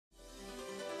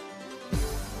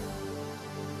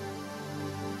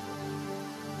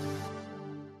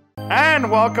and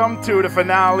welcome to the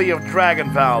finale of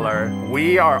Dragon Valor.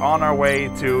 We are on our way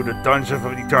to the Dungeon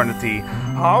of Eternity.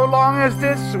 How long is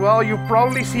this? Well, you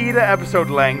probably see the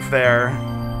episode length there.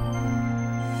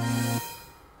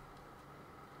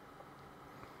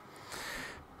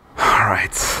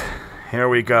 Alright, here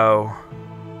we go.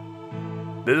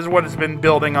 This is what it's been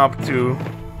building up to.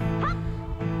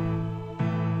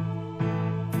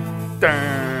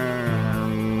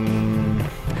 Dun,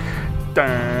 dun, dun.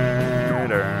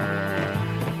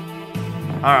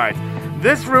 Alright,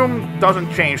 this room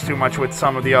doesn't change too much with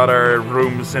some of the other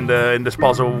rooms in this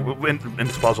puzzle,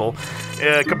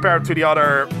 compared to the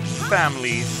other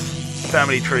family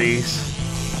trees.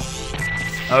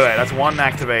 Okay, that's one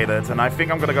activated, and I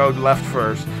think I'm gonna go left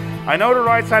first. I know the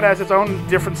right side has its own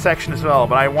different section as well,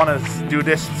 but I want to do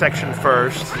this section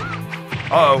first.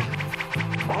 Uh-oh.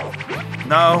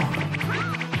 No.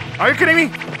 Are you kidding me?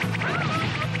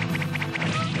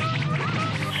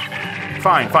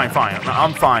 Fine.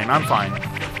 I'm fine.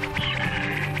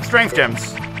 Strength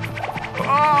gems. Oh,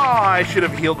 I should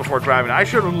have healed before grabbing it. I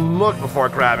should have looked before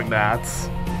grabbing that.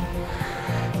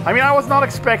 I mean, I was not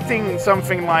expecting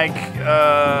something like,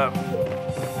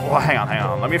 well, hang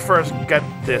on. Let me first get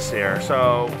this here.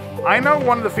 So, I know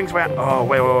one of the things where... Oh,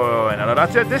 wait. No,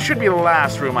 that's it. This should be the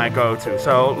last room I go to.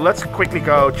 So, let's quickly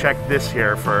go check this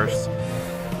here first.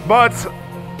 But,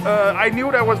 I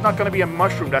knew there was not going to be a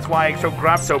mushroom. That's why I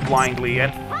grabbed so blindly.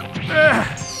 And...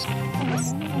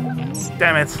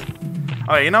 damn it.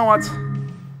 Okay, you know what?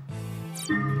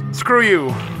 Screw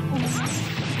you.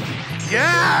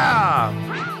 Yeah!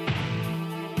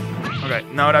 Okay,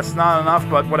 no, that's not enough,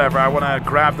 but whatever. I want to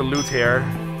grab the loot here.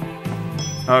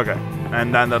 Okay,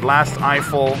 and then the last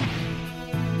Eiffel.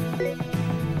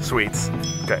 Sweet.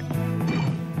 Okay.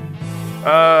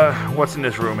 What's in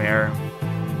this room here?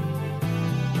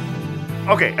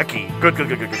 Okay, a key. Good.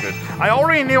 I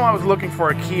already knew I was looking for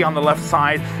a key on the left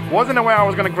side. Wasn't aware I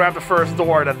was going to grab the first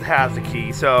door that has the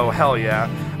key, so hell yeah.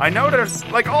 I know there's,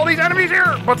 like, all these enemies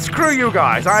here, but screw you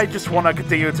guys. I just want to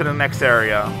continue to the next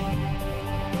area.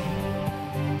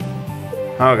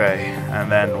 Okay,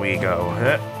 and then we go.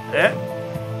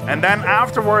 And then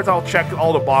afterwards, I'll check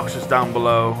all the boxes down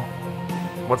below.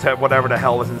 Whatever the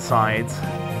hell is inside.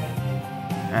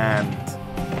 And...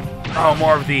 oh,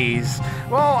 more of these.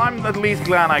 Well, I'm at least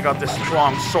glad I got this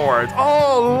strong sword.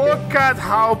 Oh, look at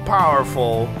how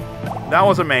powerful. That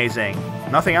was amazing.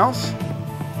 Nothing else?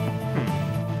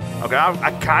 Okay,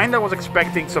 I kind of was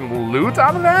expecting some loot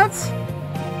out of that.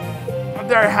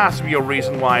 There has to be a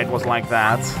reason why it was like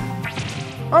that.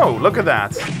 Oh, look at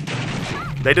that.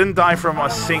 They didn't die from a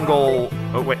single...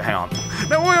 oh, wait, hang on.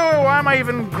 No, wait, why am I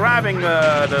even grabbing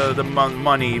the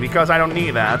money? Because I don't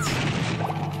need that.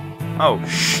 Oh,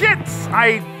 shit!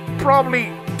 I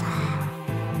probably...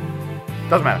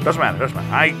 Doesn't matter.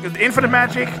 Infinite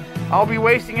magic, I'll be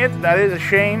wasting it. That is a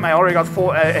shame. I already got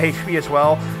full HP as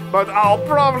well. But I'll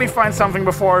probably find something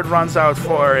before it runs out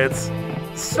for it.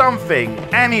 Something.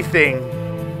 Anything.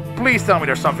 Please tell me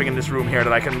there's something in this room here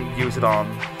that I can use it on.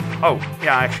 Oh,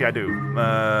 yeah, actually I do.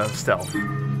 Stealth.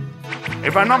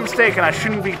 If I'm not mistaken, I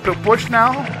shouldn't be pushed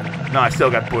now. No, I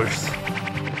still got pushed.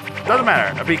 Doesn't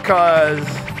matter, because...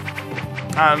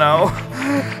 I don't know.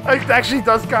 It actually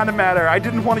does kind of matter. I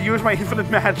didn't want to use my infinite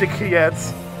magic yet.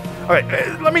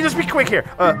 Okay, let me just be quick here.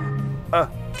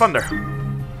 Thunder.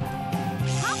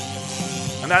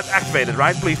 And that's activated,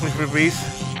 right? Please.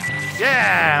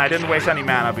 Yeah, I didn't waste any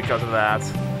mana because of that.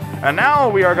 And now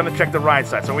we are going to check the right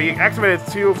side. So we activated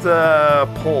 2 of the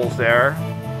poles there.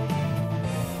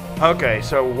 Okay,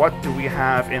 so what do we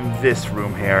have in this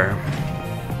room here?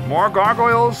 More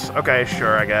gargoyles? Okay,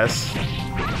 sure, I guess.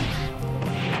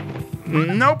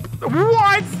 Nope.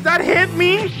 What? That hit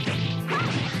me?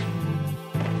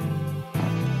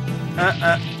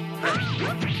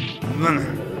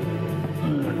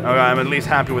 Okay, I'm at least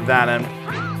happy with that end.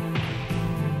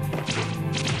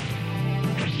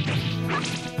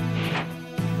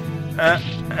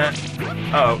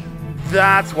 Oh,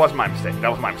 that was my mistake.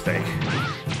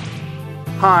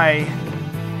 Hi.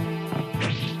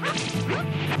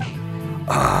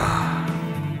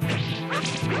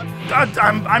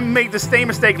 I made the same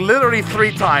mistake literally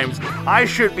 3 times. I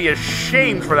should be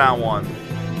ashamed for that one.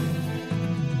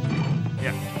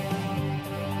 Yeah.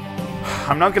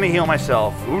 I'm not gonna heal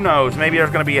myself. Who knows? Maybe there's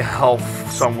gonna be a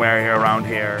health somewhere here around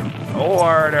here.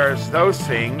 Or there's those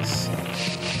things.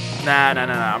 Nah.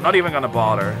 I'm not even gonna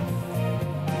bother.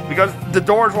 Because the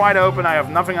door's wide open. I have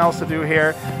nothing else to do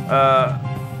here.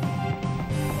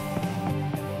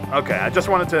 Okay, I just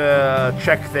wanted to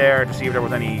check there to see if there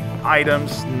was any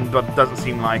items, but it doesn't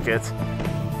seem like it.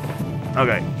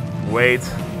 Okay, wait.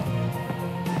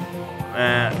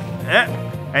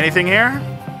 Anything here?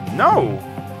 No.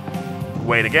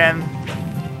 Wait again.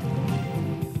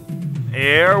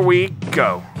 Here we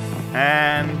go.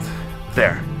 And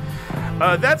there.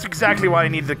 That's exactly what I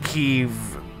need the key.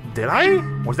 Did I?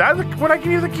 Was that what I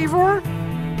gave you the key for?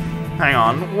 Hang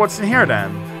on. What's in here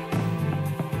then?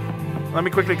 Let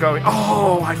me quickly go.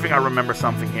 Oh, I think I remember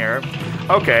something here.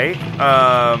 Okay.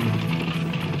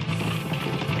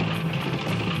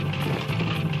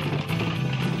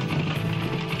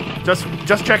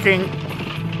 Just checking.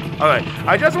 Alright,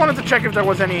 I just wanted to check if there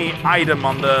was any item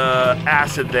on the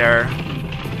acid there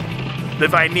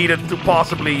that I needed to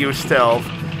possibly use stealth.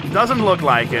 Doesn't look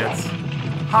like it.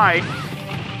 Hi.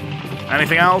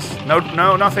 Anything else? No,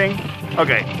 nothing?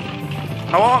 Okay.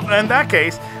 Oh, well, in that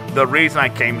case, the reason I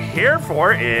came here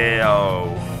for is... Oh,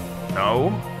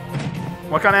 no?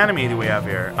 What kind of enemy do we have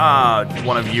here?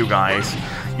 One of you guys.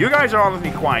 You guys are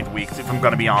honestly quite weak, if I'm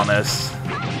gonna be honest.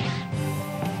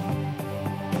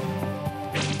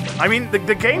 I mean,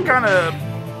 the game kind of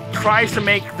tries to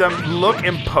make them look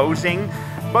imposing,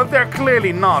 but they're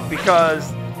clearly not,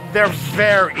 because they're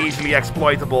very easily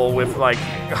exploitable with, like,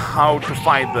 how to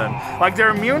fight them. Like,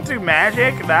 they're immune to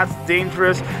magic, that's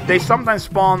dangerous. They sometimes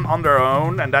spawn on their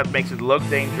own, and that makes it look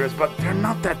dangerous, but they're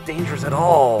not that dangerous at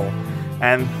all.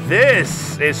 And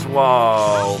this is...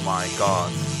 Whoa, my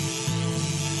god.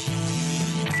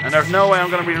 And there's no way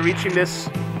I'm gonna be reaching this,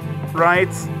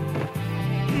 right?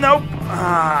 Nope.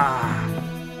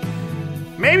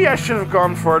 Maybe I should have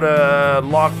gone for the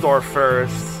locked door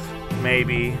first.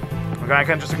 Maybe. Okay, I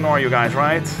can just ignore you guys,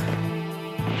 right?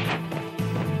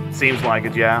 Seems like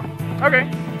it, yeah. Okay.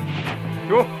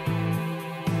 Cool.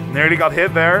 Nearly got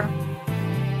hit there.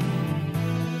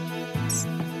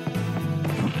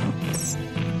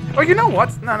 Oh, you know what?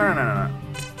 No.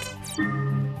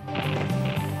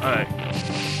 Alright.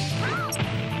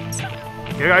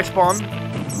 You guys spawn.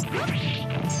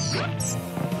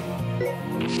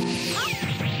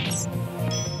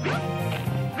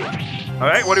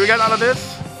 Alright, what do we get out of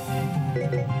this?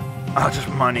 Oh, just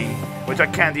money, which I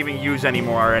can't even use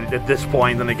anymore at this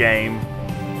point in the game.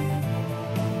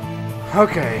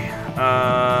 Okay.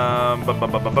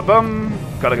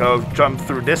 Gotta go jump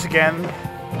through this again.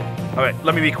 Alright,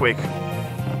 let me be quick,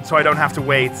 so I don't have to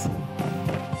wait.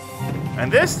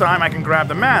 And this time I can grab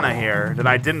the mana here that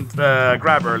I didn't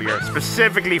grab earlier,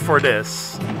 specifically for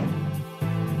this.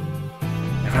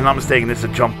 If I'm not mistaken, this is a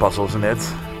jump puzzle, isn't it?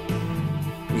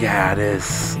 Yeah, it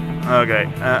is. Okay.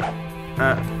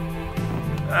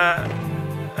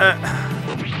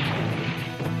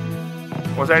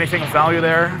 Was there anything of value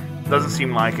there? Doesn't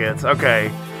seem like it.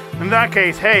 Okay. In that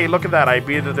case, hey, look at that. I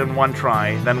beat it in one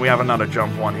try. Then we have another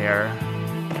jump one here.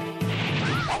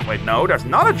 Wait, no, there's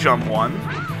not a jump one.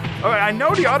 Okay, I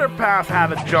know the other path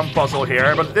had a jump puzzle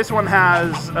here, but this one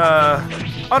has,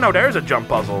 Oh, no, there's a jump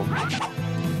puzzle.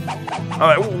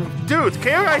 Alright, dude,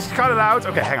 can you guys cut it out?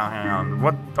 Okay, hang on.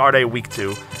 What are they weak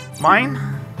to? Mine?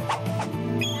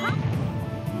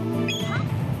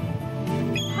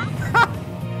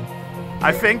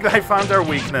 I think I found their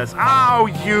weakness. Ow,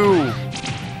 you!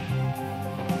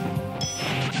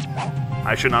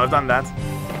 I should not have done that.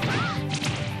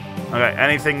 Okay,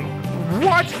 anything...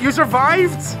 What? You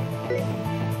survived?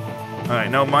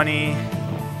 Alright, no money.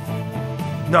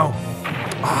 No.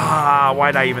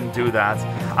 Why'd I even do that?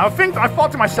 I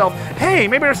thought to myself, hey,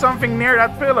 maybe there's something near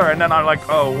that pillar. And then I'm like,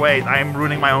 oh, wait, I'm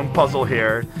ruining my own puzzle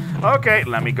here. Okay,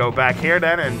 let me go back here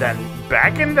then, and then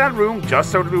back in that room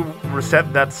just so to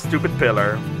reset that stupid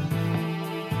pillar.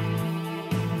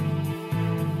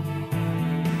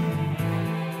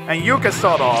 And you can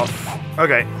start off.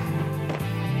 Okay.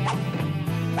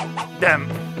 Damn.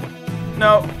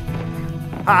 No.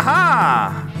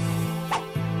 Haha!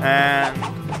 And...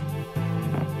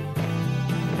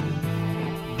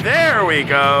 there we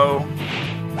go.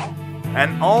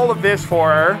 And all of this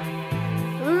for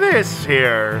this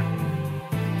here.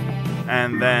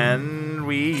 And then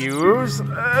we use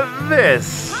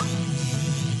this.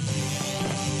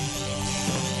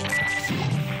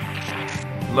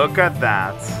 Look at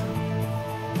that.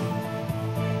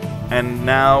 And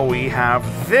now we have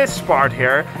this part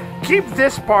here. Keep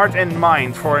this part in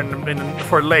mind for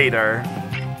later.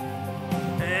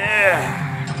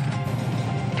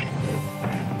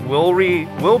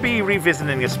 We'll be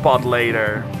revisiting this spot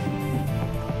later.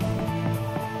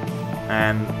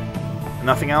 And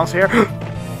nothing else here.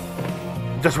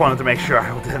 Just wanted to make sure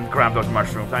I didn't grab those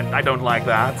mushrooms. I don't like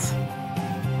that.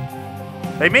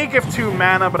 They may give 2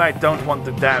 mana, but I don't want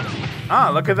to that. Ah,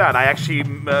 look at that. I actually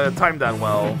timed that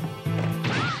well.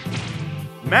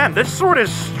 Man, this sword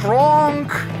is strong.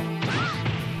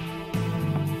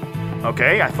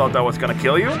 Okay, I thought that was gonna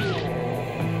kill you.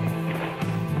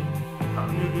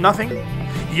 nothing.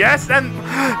 Yes, and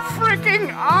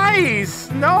freaking ice!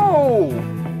 No!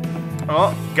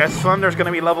 Well, guess Thunder's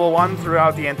gonna be level 1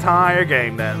 throughout the entire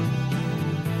game then.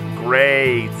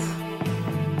 Great.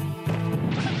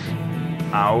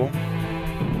 Ow.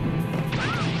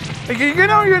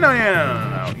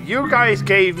 No. You guys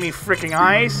gave me freaking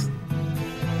ice.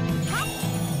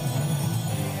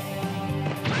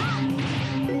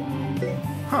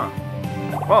 Huh.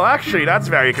 Well, actually, that's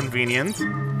very convenient.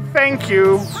 Thank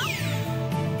you.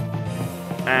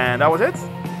 And that was it?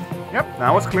 Yep,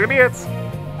 that was clearly it.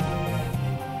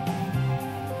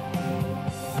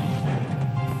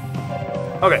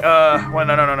 Okay, well,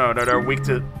 no, they're weak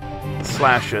to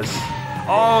slashes.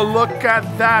 Oh, look at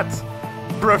that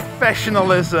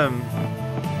professionalism.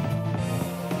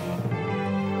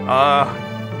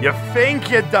 You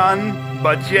think you're done,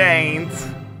 but you ain't.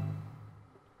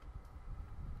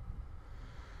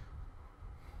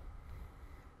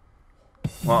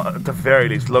 Well, at the very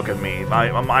least, look at me.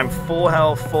 I'm full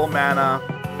health, full mana.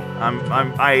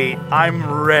 I'm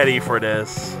ready for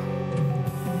this.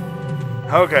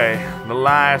 Okay, the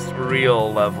last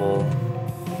real level.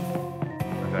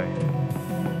 Okay.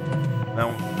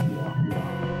 No.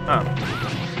 Oh.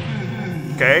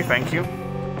 Okay, thank you.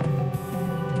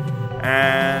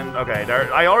 And okay,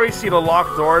 there. I already see the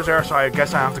locked doors there, so I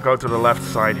guess I have to go to the left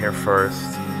side here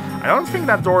first. I don't think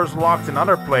that door is locked in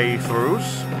other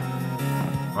playthroughs.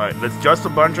 Right, that's just a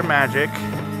bunch of magic.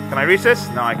 Can I reach this?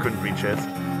 No, I couldn't reach it.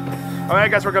 Okay, I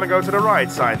guess we're gonna go to the right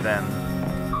side then.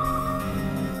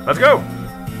 Let's go!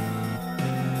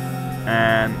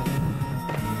 And...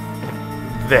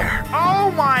 there.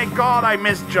 Oh my god, I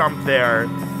misjumped there.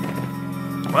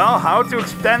 Well, how to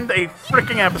extend a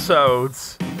freaking episode.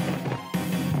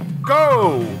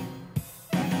 Go!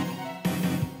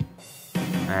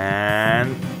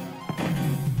 And...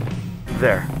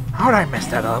 there. How did I mess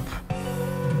that up?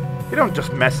 You don't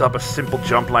just mess up a simple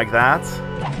jump like that.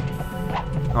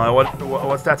 Oh,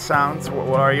 what's that sound?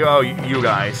 What are you? Oh, you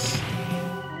guys.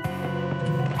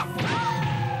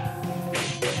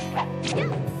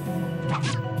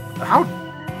 How?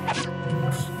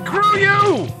 Screw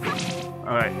you!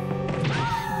 Alright.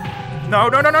 No!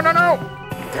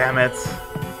 Damn it.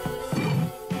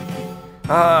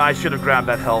 I should have grabbed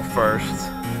that health first.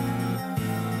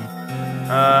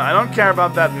 I don't care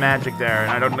about that magic there,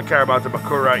 and I don't care about the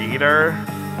Bakura either.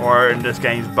 Or in this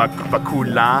case,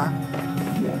 Bakula.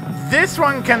 This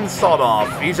one can sod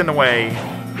off. He's in the way.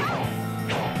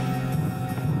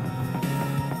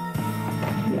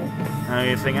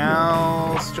 Anything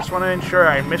else? Just want to ensure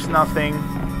I miss nothing.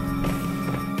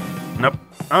 Nope.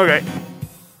 Okay.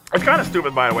 It's kind of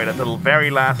stupid, by the way, that the very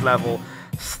last level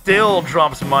still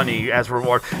drops money as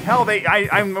reward. Hell,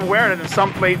 I'm aware that in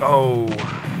some place... oh...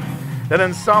 that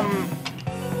in some...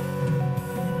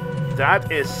 that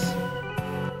is...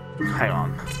 hang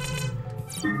on.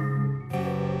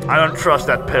 I don't trust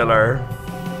that pillar.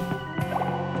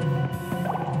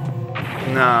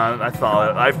 Nah,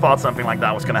 I thought something like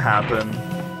that was gonna happen.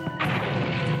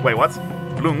 Wait, what?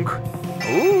 Blunk?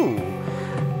 Ooh!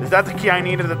 Is that the key I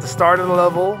needed at the start of the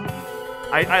level?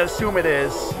 I assume it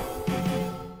is.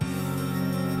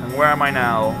 And where am I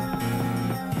now?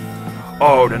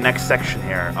 Oh, the next section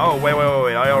here. Oh, wait.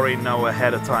 I already know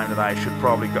ahead of time that I should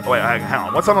probably go... wait, hang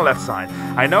on. What's on the left side?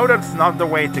 I know that's not the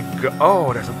way to go...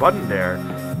 oh, there's a button there.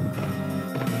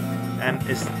 And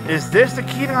is this the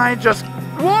key that I just...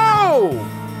 whoa!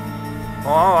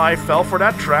 Oh, I fell for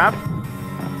that trap.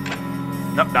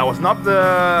 No, that was not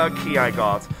the key I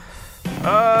got.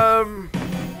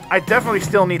 I definitely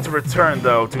still need to return,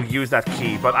 though, to use that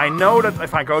key. But I know that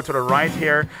if I go to the right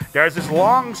here, there's this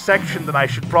long section that I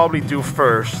should probably do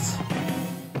first.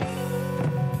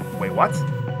 Wait, what?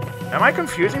 Am I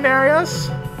confusing the areas?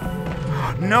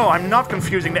 No, I'm not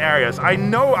confusing the areas. I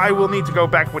know I will need to go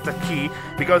back with the key,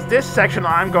 because this section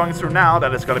I'm going through now,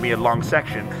 that is going to be a long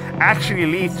section, actually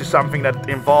leads to something that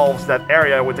involves that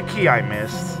area with the key I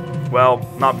missed. Well,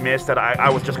 not missed, that I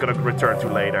was just going to return to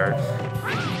later.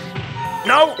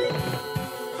 No!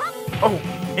 Oh,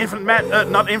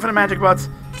 not infinite magic, but...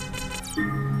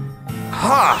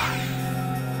 ha!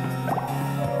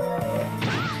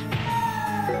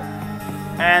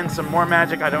 And some more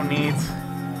magic I don't need.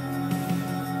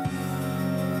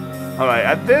 Alright,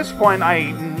 at this point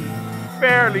I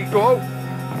fairly... oh!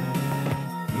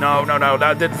 No,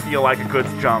 that did feel like a good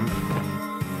jump.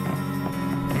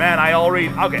 Man, I already...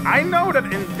 okay, I know that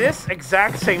in this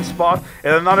exact same spot,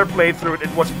 in another playthrough,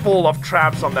 it was full of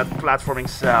traps on that platforming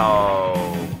cell.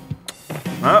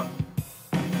 Oh.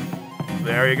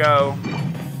 There you go.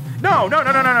 No.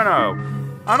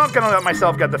 I'm not gonna let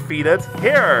myself get defeated.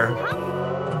 Here.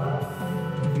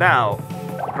 Now,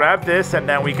 grab this, and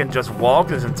then we can just walk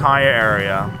this entire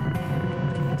area.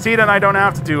 See, then I don't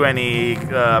have to do any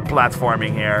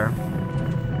platforming here.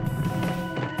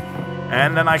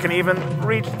 And then I can even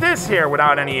reach this here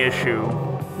without any issue.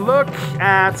 Look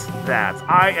at that.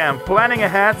 I am planning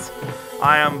ahead.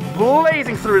 I am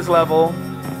blazing through this level.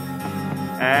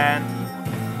 And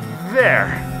there.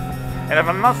 And if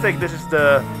I'm not mistaken, this is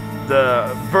the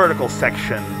vertical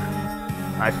section.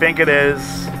 I think it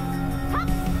is.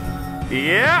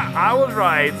 Yeah, I was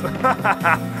right.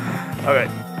 Okay.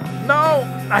 No,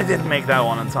 I didn't make that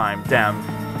one in time. Damn.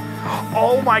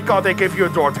 Oh my god, they give you a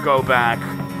door to go back.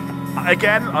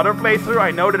 Again, other playthrough,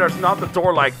 I know that there's not a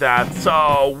door like that.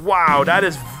 So, wow, that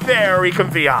is very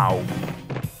convenient.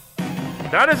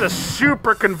 That is a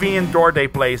super convenient door they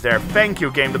placed there. Thank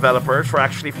you, game developers, for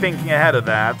actually thinking ahead of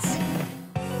that.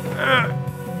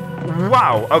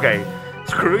 Wow, okay.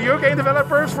 Screw you, game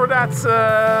developers, for that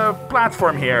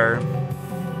platform here.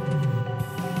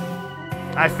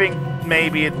 I think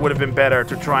maybe it would have been better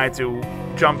to try to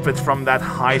jump it from that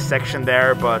high section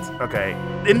there, but okay.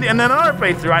 In another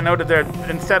playthrough, I know that there,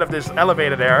 instead of this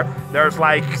elevator there's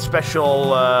like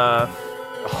special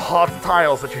hot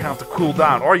tiles that you have to cool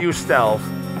down or use stealth.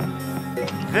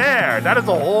 There, that is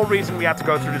the whole reason we had to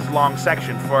go through this long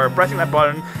section, for pressing that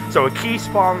button, so a key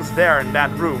spawns there in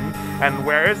that room. And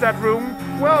where is that room?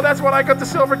 Well, that's what I got the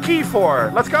silver key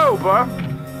for. Let's go, bruh.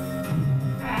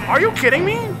 Are you kidding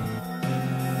me?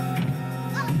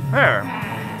 There.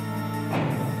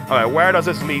 Okay, where does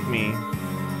this lead me?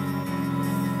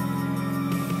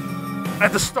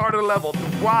 At the start of the level.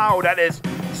 Wow, that is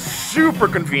super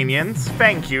convenient.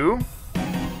 Thank you.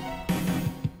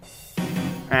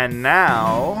 And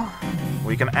now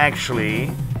we can actually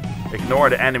ignore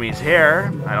the enemies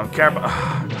here. I don't care about...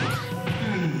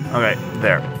 Okay,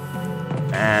 there.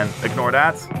 And ignore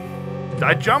that.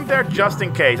 I jumped there just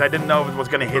in case. I didn't know if it was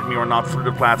going to hit me or not through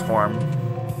the platform.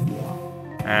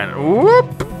 And whoop!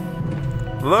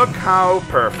 Look how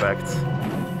perfect.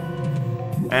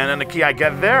 And then the key I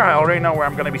get there, I already know where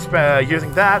I'm going to be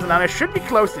using that. And then I should be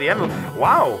close to the end.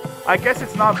 Wow, I guess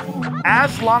it's not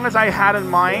as long as I had in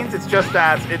mind. It's just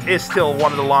that it is still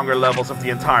one of the longer levels of the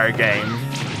entire game.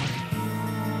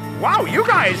 Wow, you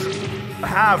guys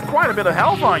have quite a bit of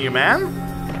health on you, man.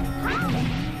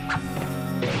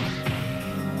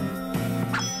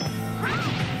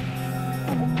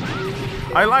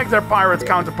 I like their pirates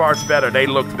counterparts better. They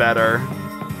looked better.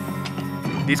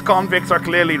 These convicts are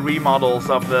clearly remodels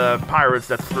of the pirates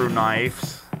that threw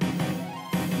knives.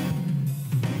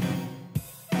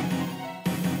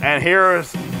 And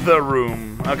here's the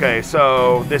room. Okay,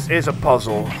 so this is a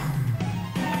puzzle.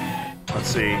 Let's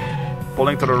see.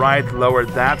 Pulling to the right, lower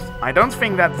that. I don't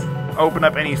think that opened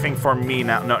up anything for me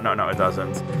now. No, it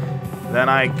doesn't. Then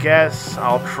I guess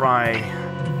I'll try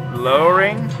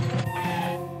lowering.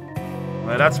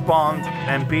 Well, that spawned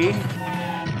MP.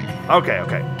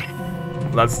 Okay.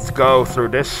 Let's go through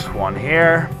this one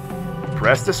here.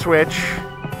 Press the switch.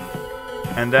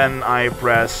 And then I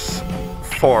press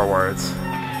forwards.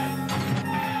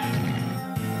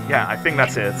 Yeah, I think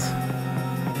that's it.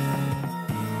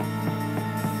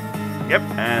 Yep,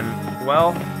 and,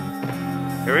 well,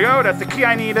 here we go. That's the key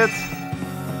I needed.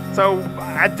 So,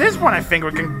 at this point, I think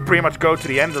we can pretty much go to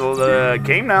the end of the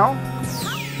game now.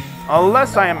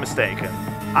 Unless I am mistaken.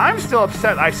 I'm still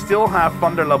upset I still have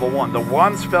Thunder level 1. The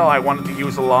one spell I wanted to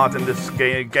use a lot in this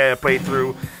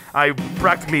playthrough, I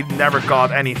practically never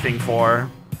got anything for.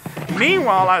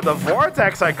 Meanwhile, the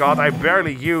Vortex I got, I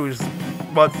barely used.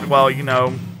 But, well, you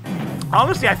know,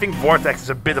 honestly, I think Vortex is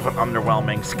a bit of an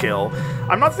underwhelming skill.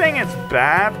 I'm not saying it's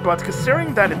bad, but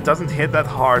considering that it doesn't hit that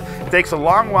hard, it takes a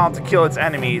long while to kill its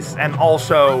enemies, and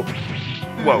also...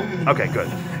 Whoa, okay, good.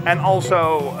 And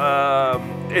also,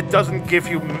 it doesn't give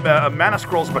you mana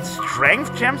scrolls, but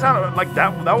strength gems out. Like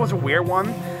that was a weird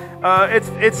one.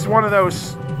 It's one of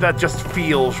those that just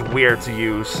feels weird to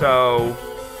use. So,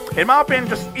 in my opinion,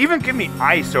 just even give me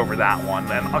ice over that one,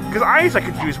 then, because ice I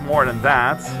could use more than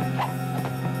that.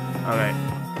 Okay,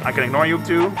 I can ignore you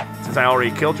too, since I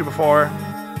already killed you before.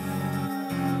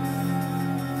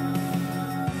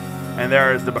 And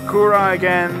there is the Bakura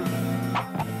again.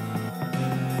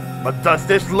 But does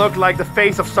this look like the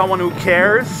face of someone who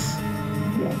cares?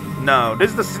 No, this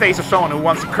is the face of someone who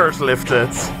wants a curse lifted.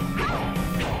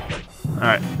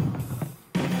 Alright.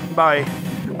 Bye.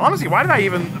 Honestly, why did I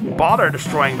even bother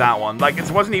destroying that one? Like,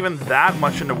 it wasn't even that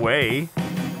much in the way.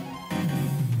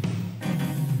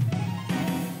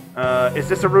 Is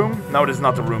this a room? No, this is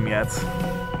not the room yet.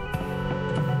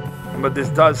 But this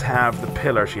does have the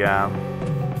pillars, yeah.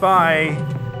 Bye.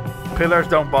 Pillars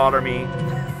don't bother me.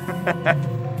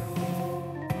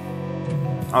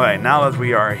 Okay, now that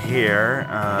we are here,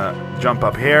 jump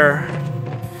up here.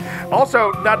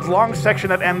 Also, that long section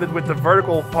that ended with the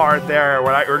vertical part there,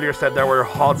 where I earlier said there were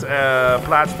hot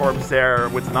platforms there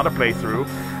with another playthrough,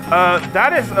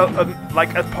 that is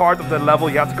like a part of the level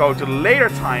you have to go to later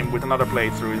time with another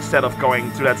playthrough instead of going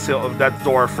to that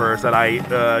door first that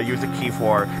I used the key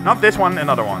for. Not this one,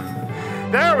 another one.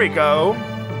 There we go.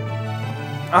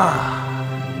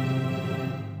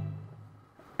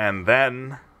 And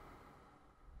then...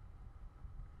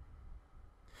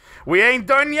 we ain't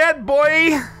done yet,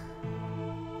 boy!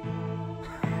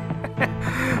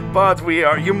 But we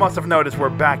are... you must have noticed we're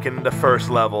back in the first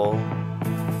level.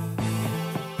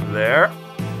 There.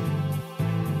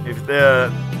 If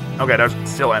the... okay, there's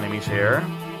still enemies here.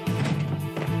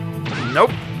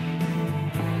 Nope.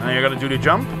 Now you're gonna do the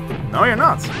jump? No, you're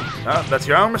not. That's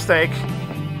your own mistake.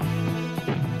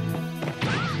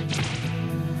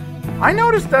 I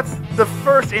noticed that's the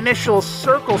first initial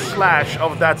circle slash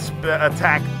of that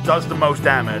attack does the most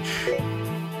damage.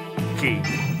 Key.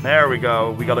 There we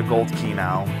go. We got a gold key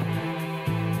now.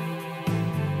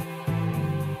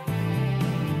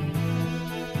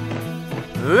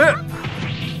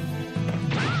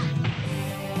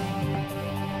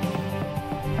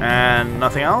 And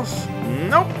nothing else?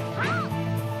 Nope.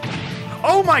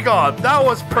 Oh my god, that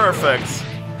was perfect.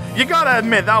 You gotta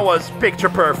admit, that was picture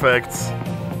perfect.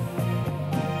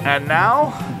 And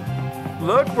now,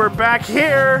 look, we're back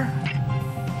here.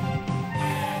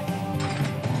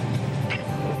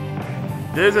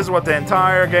 This is what the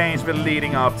entire game's been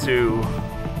leading up to.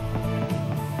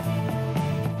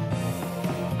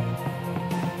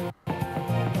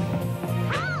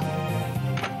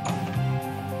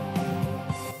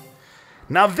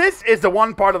 Now this is the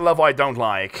one part of the level I don't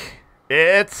like.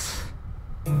 It's...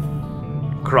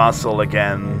 Crossel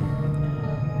again.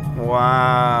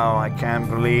 Wow, I can't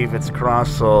believe it's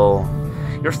Crossel.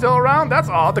 You're still around? That's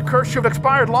odd. The curse should have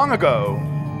expired long ago.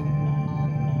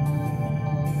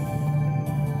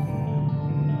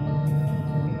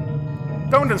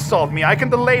 Don't insult me. I can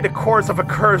delay the course of a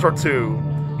curse or two.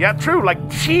 Yeah, true. Like,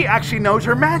 she actually knows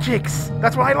her magics.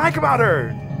 That's what I like about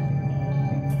her.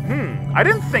 I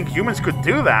didn't think humans could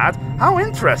do that. How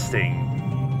interesting.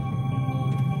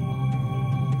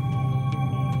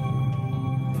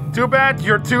 Too bad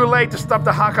you're too late to stop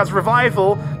the Dahaka's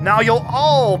revival. Now you'll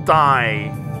all die.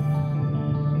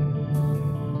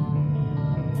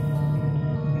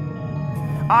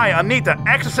 Anita,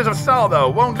 Exorcism Saldo,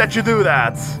 won't let you do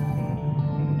that.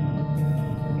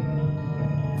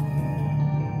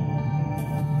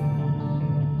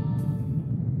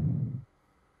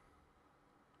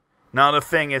 Now the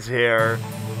thing is here,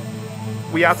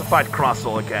 we have to fight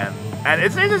Crossel again. And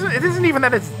it isn't even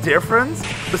that it's different.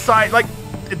 Besides, like,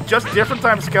 it's just different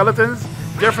type of skeletons,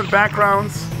 different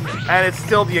backgrounds, and it's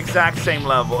still the exact same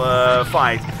level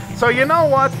fight. So you know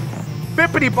what?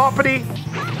 Bippity boppity,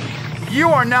 you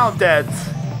are now dead.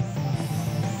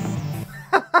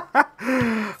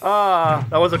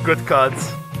 That was a good cut.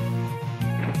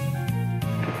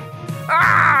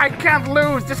 I can't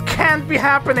lose. This can't be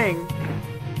happening.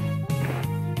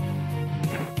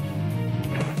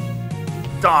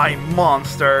 Die,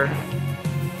 monster.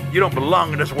 You don't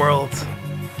belong in this world.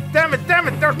 Damn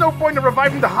it, there's no point in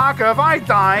reviving the Dahaka if I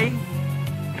die.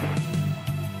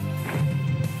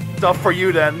 Tough for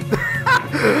you then.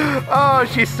 Oh,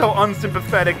 she's so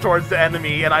unsympathetic towards the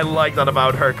enemy, and I like that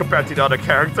about her compared to the other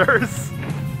characters.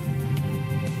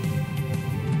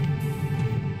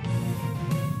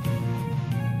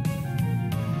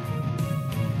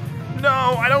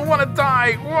 No, I don't want to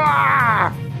die.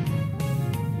 Wah!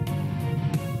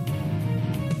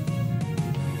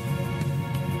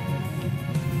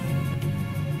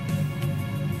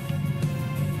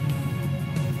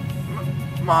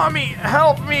 Mommy,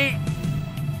 help me!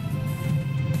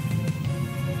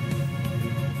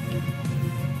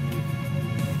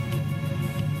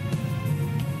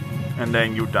 And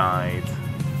then you died.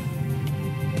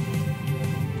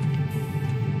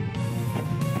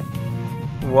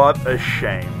 What a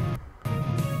shame.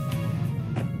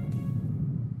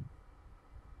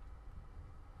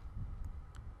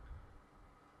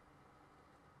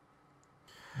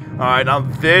 Alright, now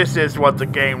this is what the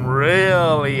game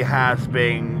really has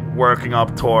been working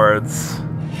up towards.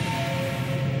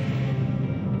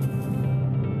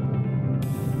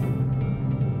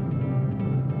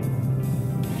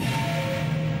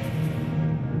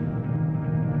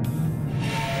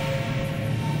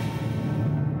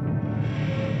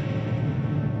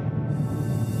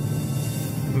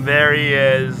 There he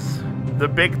is, the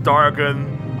big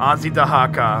Dargon, Azi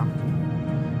Dahaka.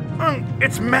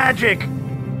 It's magic!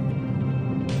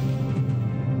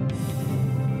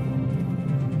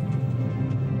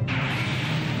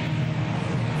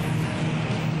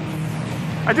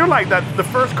 I do like that the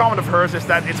first comment of hers is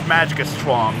that its magic is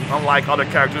strong, unlike other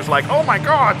characters like, oh my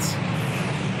god!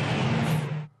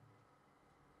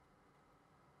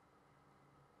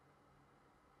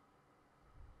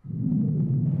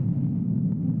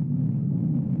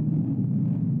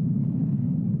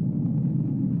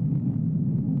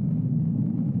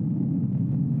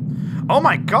 Oh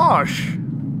my gosh!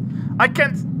 I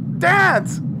can't... Dad!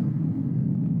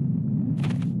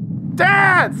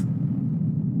 Dad!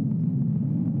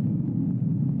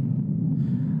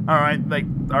 Alright, like,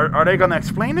 are they gonna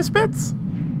explain this bit?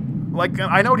 Like,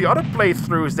 I know the other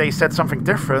playthroughs, they said something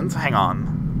different. Hang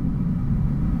on.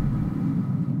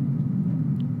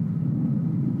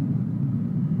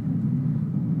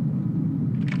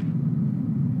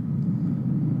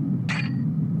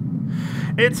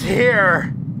 It's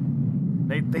here!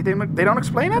 They don't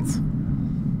explain it?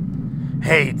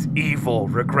 Hate, evil,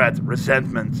 regret,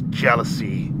 resentment,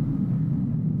 jealousy.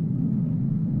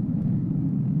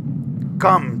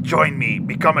 Come, join me,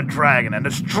 become a dragon, and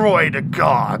destroy the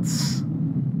gods.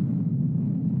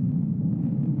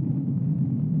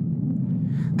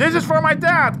 This is for my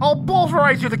dad! I'll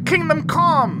pulverize you, the kingdom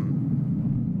come!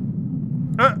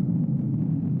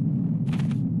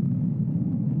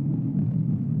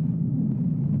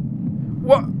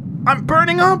 What? I'm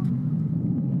burning up?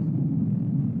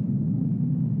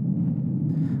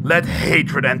 Let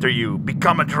hatred enter you,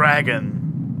 become a dragon.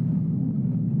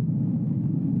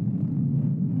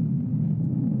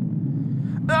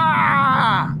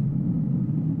 Ah!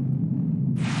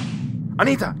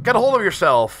 Anita, get a hold of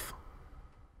yourself.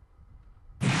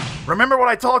 Remember what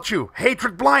I taught you.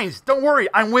 Hatred blinds. Don't worry,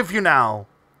 I'm with you now.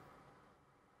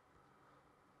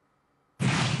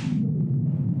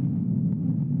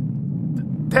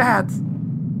 Dad.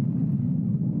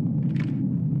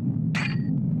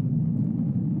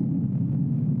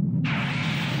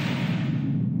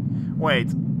 Wait.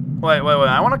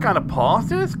 I want to kind of pause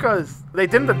this because they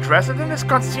didn't address it in this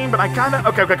cutscene, but I kind of...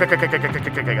 Okay. Hang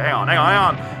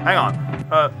on.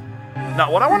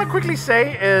 Now, what I want to quickly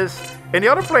say is, in the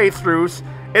other playthroughs,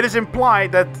 it is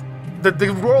implied that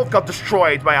the world got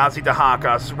destroyed by Azi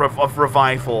Dahaka's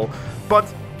revival, but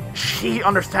she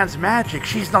understands magic.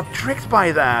 She's not tricked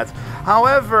by that.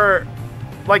 However,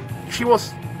 like, she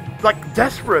was, like,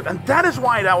 desperate, and that is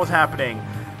why that was happening.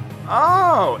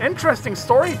 Oh, interesting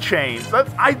story change.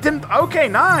 I didn't... Okay,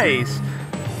 nice.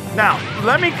 Now,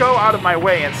 let me go out of my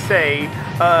way and say,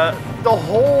 the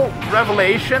whole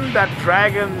revelation that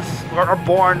dragons are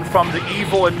born from the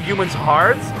evil in humans'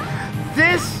 hearts,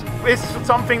 this is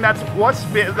something that was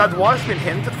been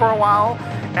hinted for a while,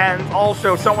 and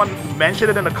also someone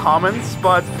mentioned it in the comments,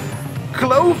 but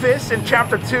Clovis in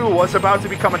Chapter 2 was about to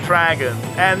become a dragon,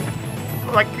 and,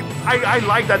 like... I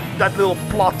like that little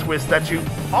plot twist that you...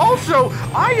 Also,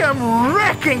 I am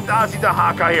wrecking Azi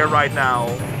Dahaka here right now.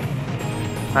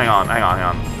 Hang on.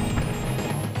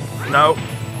 No.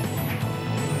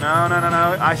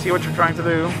 No. I see what you're trying to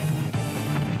do.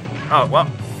 Oh, well.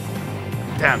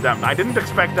 Damn. I didn't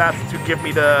expect that to give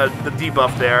me the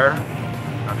debuff there.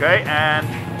 Okay, and...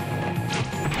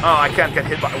 Oh, I can't get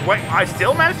hit by... Wait, I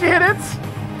still managed to hit it?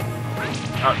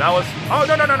 Oh, that was... Oh,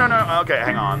 no. Okay,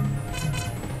 hang on.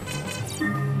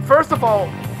 First of all,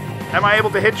 am I able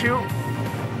to hit you?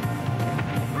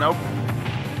 Nope.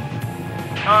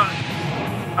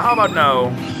 How about no?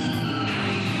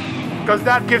 Because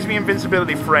that gives me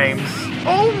invincibility frames.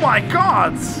 Oh my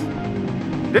god!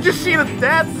 Did you see the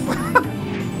death?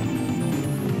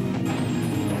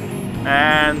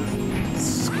 And...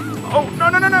 Oh, no!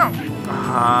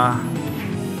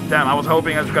 Damn, I was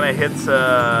hoping I was gonna hit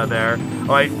there.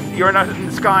 Oh, wait, you're not in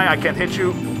the sky, I can't hit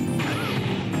you.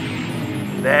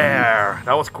 There,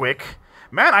 that was quick.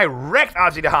 Man, I wrecked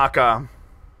Azi Dahaka.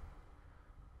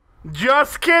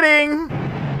 Just kidding.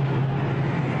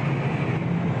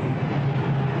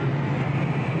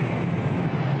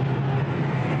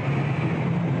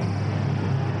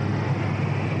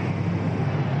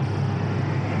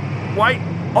 Why,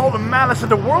 all the malice of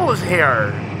the world is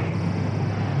here.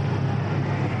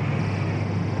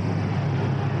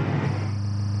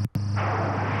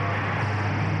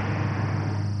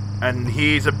 And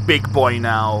he's a big boy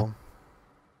now.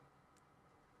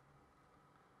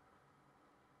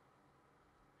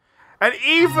 And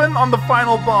even on the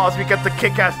final boss, we get the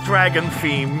kick-ass dragon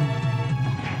theme.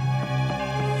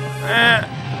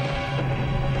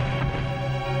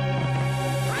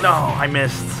 No, I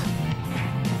missed.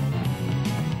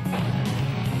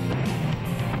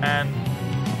 And...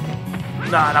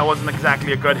 Nah, that wasn't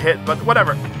exactly a good hit, but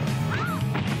whatever.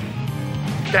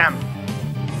 Damn.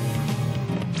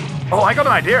 Oh, I got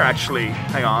an idea, actually.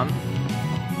 Hang on.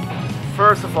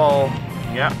 First of all,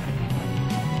 yeah.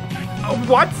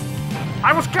 What?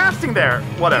 I was casting there.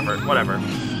 Whatever.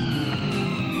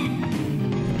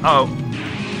 Oh.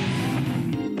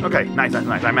 Okay, nice.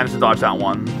 I managed to dodge that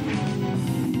one.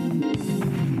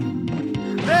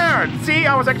 There! See,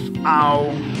 I was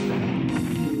Ow.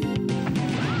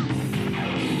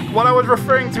 What I was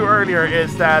referring to earlier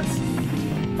is that...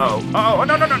 Oh, no.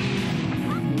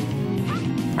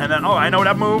 And then, I know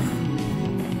that move.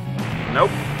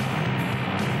 Nope.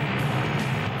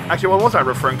 Actually, what was I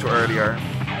referring to earlier?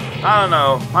 I don't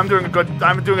know. I'm doing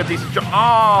a decent job.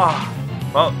 Oh!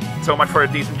 Well, so much for a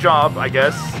decent job, I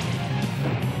guess.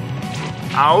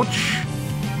 Ouch.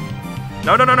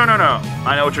 No.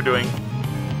 I know what you're doing.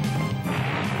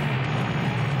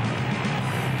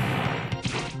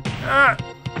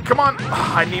 Come on.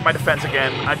 I need my defense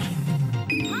again.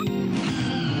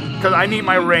 Because I need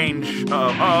my range.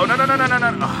 No.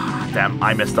 Damn,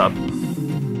 I messed up.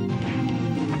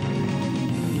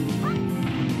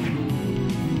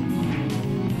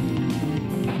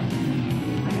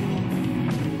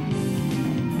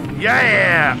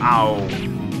 Yeah! Ow.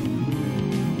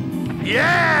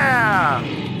 Yeah!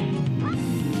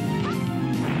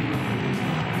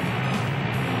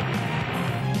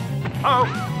 Oh.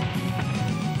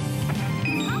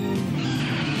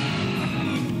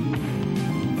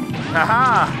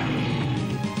 Haha!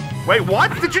 Wait,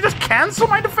 what? Did you just cancel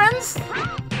my defense?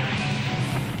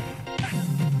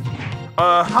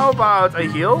 How about a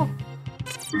heal?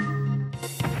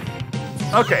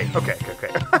 Okay.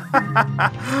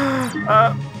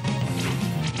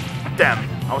 Damn.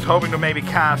 I was hoping to maybe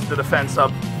cast the defense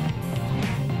up.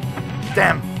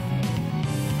 Damn.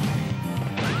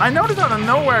 I noticed out of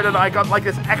nowhere that I got like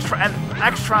this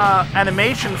extra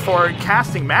animation for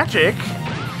casting magic.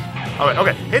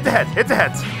 Okay. Hit the head.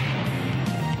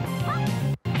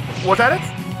 Was that it?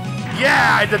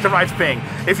 Yeah, I did the right thing.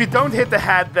 If you don't hit the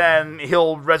head, then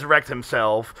he'll resurrect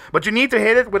himself. But you need to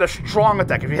hit it with a strong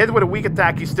attack. If you hit it with a weak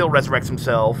attack, he still resurrects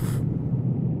himself.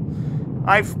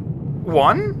 I've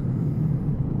won?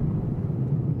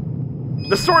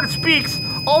 The sword speaks.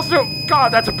 Also,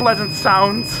 God, that's a pleasant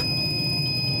sound.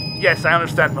 Yes, I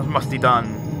understand what must be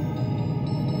done.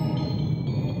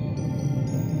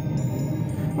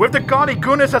 With the godly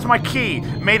goodness as my key,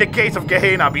 may the gates of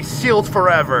Gehenna be sealed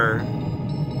forever.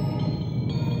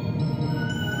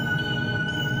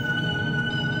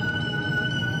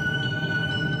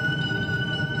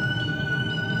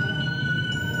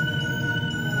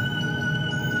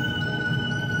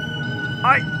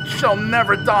 I shall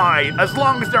never die, as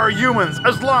long as there are humans,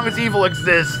 as long as evil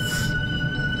exists.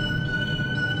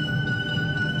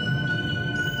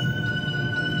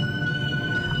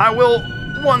 I will,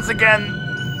 once again...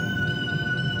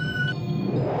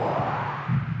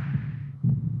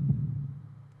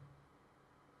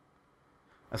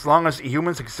 As long as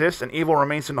humans exist and evil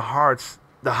remains in the hearts,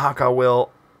 the Dahaka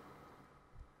will...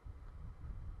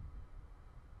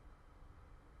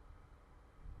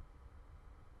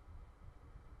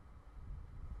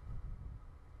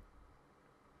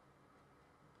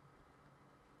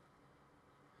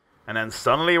 And then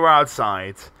suddenly we're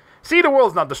outside. See, the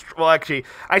world's not destroyed. Well, actually,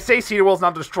 I say see, the world's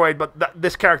not destroyed, but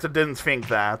this character didn't think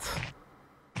that.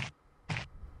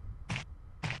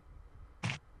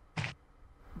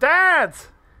 Dad!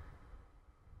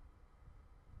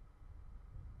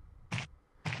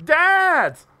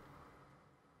 Dad!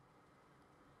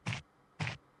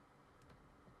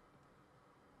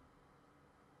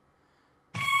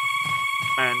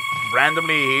 And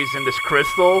randomly he's in this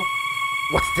crystal.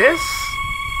 What's this?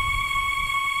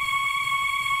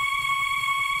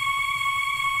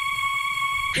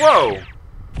 Whoa!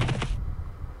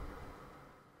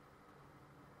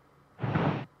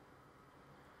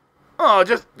 Oh,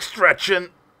 just stretching.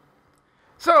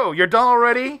 So, you're done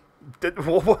already?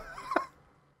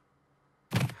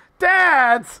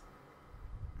 Dad!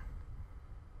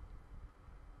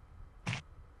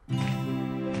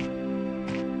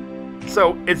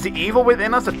 So, it's the evil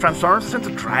within us that transforms us into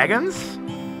dragons?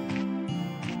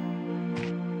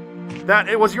 That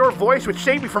it was your voice which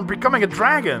saved me from becoming a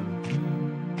dragon.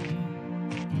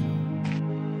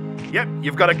 Yep,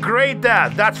 you've got a great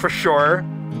dad, that's for sure.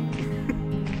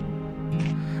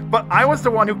 But I was the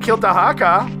one who killed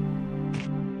Dahaka.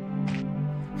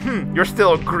 You're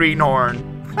still a greenhorn.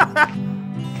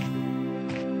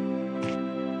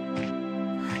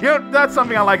 You know, that's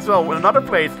something I like as well. In another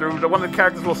playthrough, one of the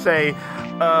characters will say,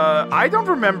 I don't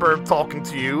remember talking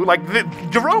to you. Like,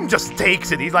 Jerome just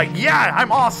takes it. He's like, yeah,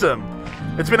 I'm awesome.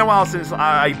 It's been a while since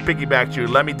I piggybacked you.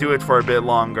 Let me do it for a bit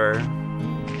longer.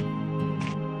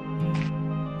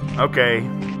 Okay.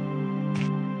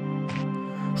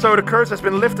 So the curse has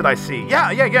been lifted, I see.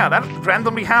 Yeah, that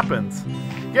randomly happened.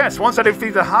 Yes, once I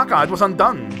defeated Dahaka, it was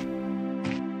undone.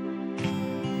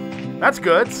 That's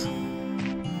good.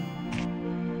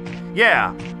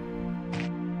 Yeah.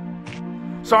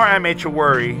 Sorry I made you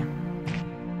worry.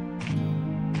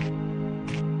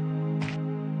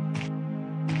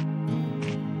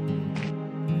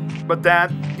 But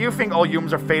Dad, do you think all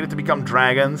humans are fated to become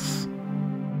dragons?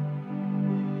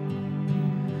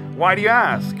 Why do you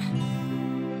ask?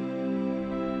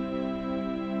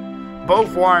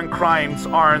 Both war and crimes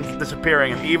aren't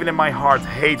disappearing, and even in my heart,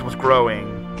 hate was growing.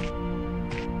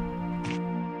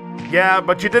 Yeah,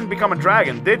 but you didn't become a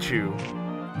dragon, did you?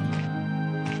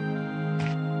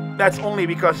 That's only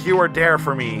because you were there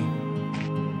for me.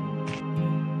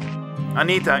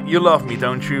 Anita, you love me,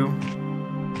 don't you?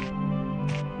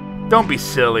 Don't be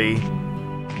silly.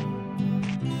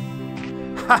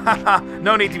 Hahaha,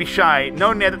 no need to be shy.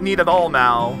 No need at all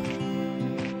now.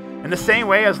 In the same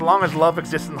way, as long as love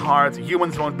exists in hearts,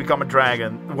 humans won't become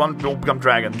dragons.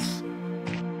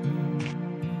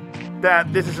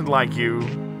 Dad, this isn't like you.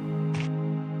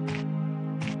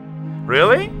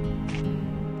 Really?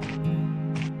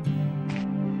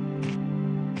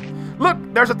 Look,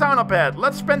 there's a town up ahead.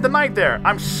 Let's spend the night there.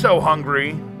 I'm so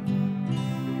hungry.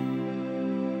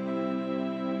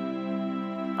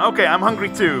 Okay, I'm hungry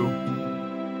too.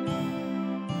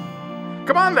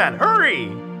 Come on then,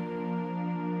 hurry!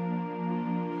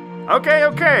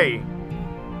 Okay.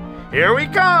 Here we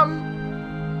come!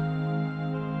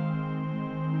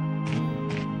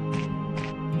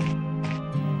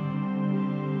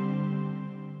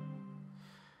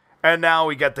 And now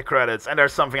we get the credits, and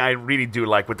there's something I really do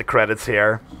like with the credits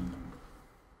here.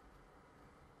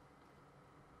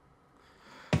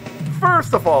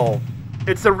 First of all,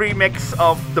 it's a remix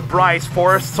of the Bryce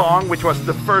Forest song, which was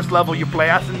the first level you play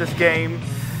as in this game.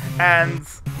 And,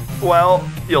 well,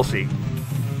 you'll see.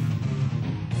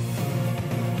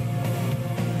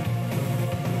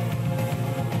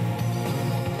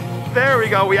 There we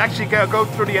go, we actually go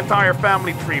through the entire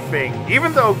family tree thing.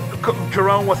 Even though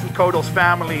Jerome wasn't Kodo's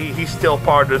family, he's still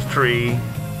part of this tree.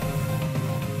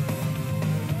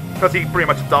 Because he pretty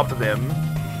much adopted him.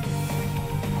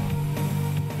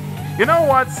 You know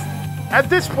what? At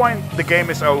this point, the game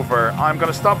is over. I'm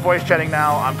gonna stop voice chatting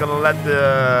now. I'm gonna let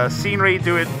the scenery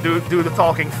do the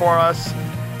talking for us.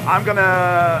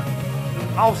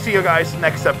 I'll see you guys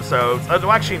next episode.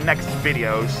 Actually, next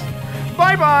videos.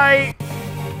 Bye-bye!